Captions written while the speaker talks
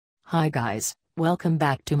Hi guys, welcome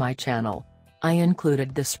back to my channel. I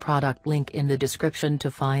included this product link in the description to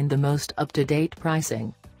find the most up-to-date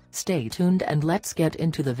pricing. Stay tuned and let's get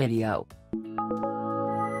into the video.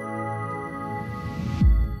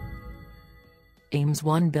 AMES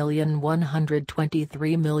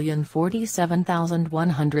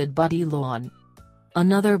 1,123,047,100 Buddy Lawn.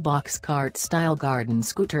 Another box cart style garden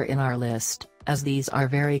scooter in our list, as these are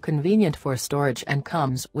very convenient for storage and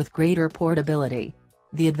comes with greater portability.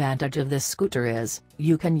 The advantage of this scooter is,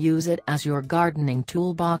 you can use it as your gardening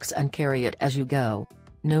toolbox and carry it as you go.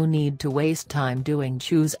 No need to waste time doing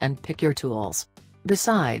choose and pick your tools.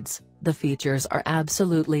 Besides, the features are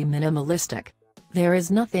absolutely minimalistic. There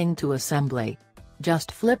is nothing to assembly.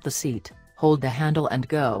 Just flip the seat, hold the handle and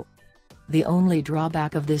go. The only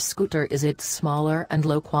drawback of this scooter is its smaller and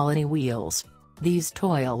low-quality wheels. These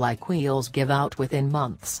toy-like wheels give out within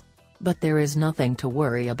months. But there is nothing to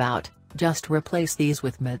worry about. Just replace these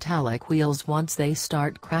with metallic wheels once they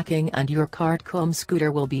start cracking and your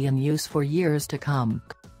scooter will be in use for years to come.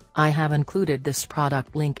 I have included this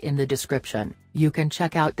product link in the description. You can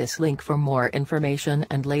check out this link for more information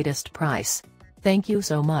and latest price. Thank you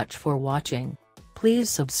so much for watching. Please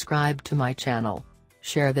subscribe to my channel.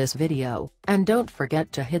 Share this video, and don't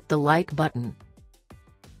forget to hit the like button.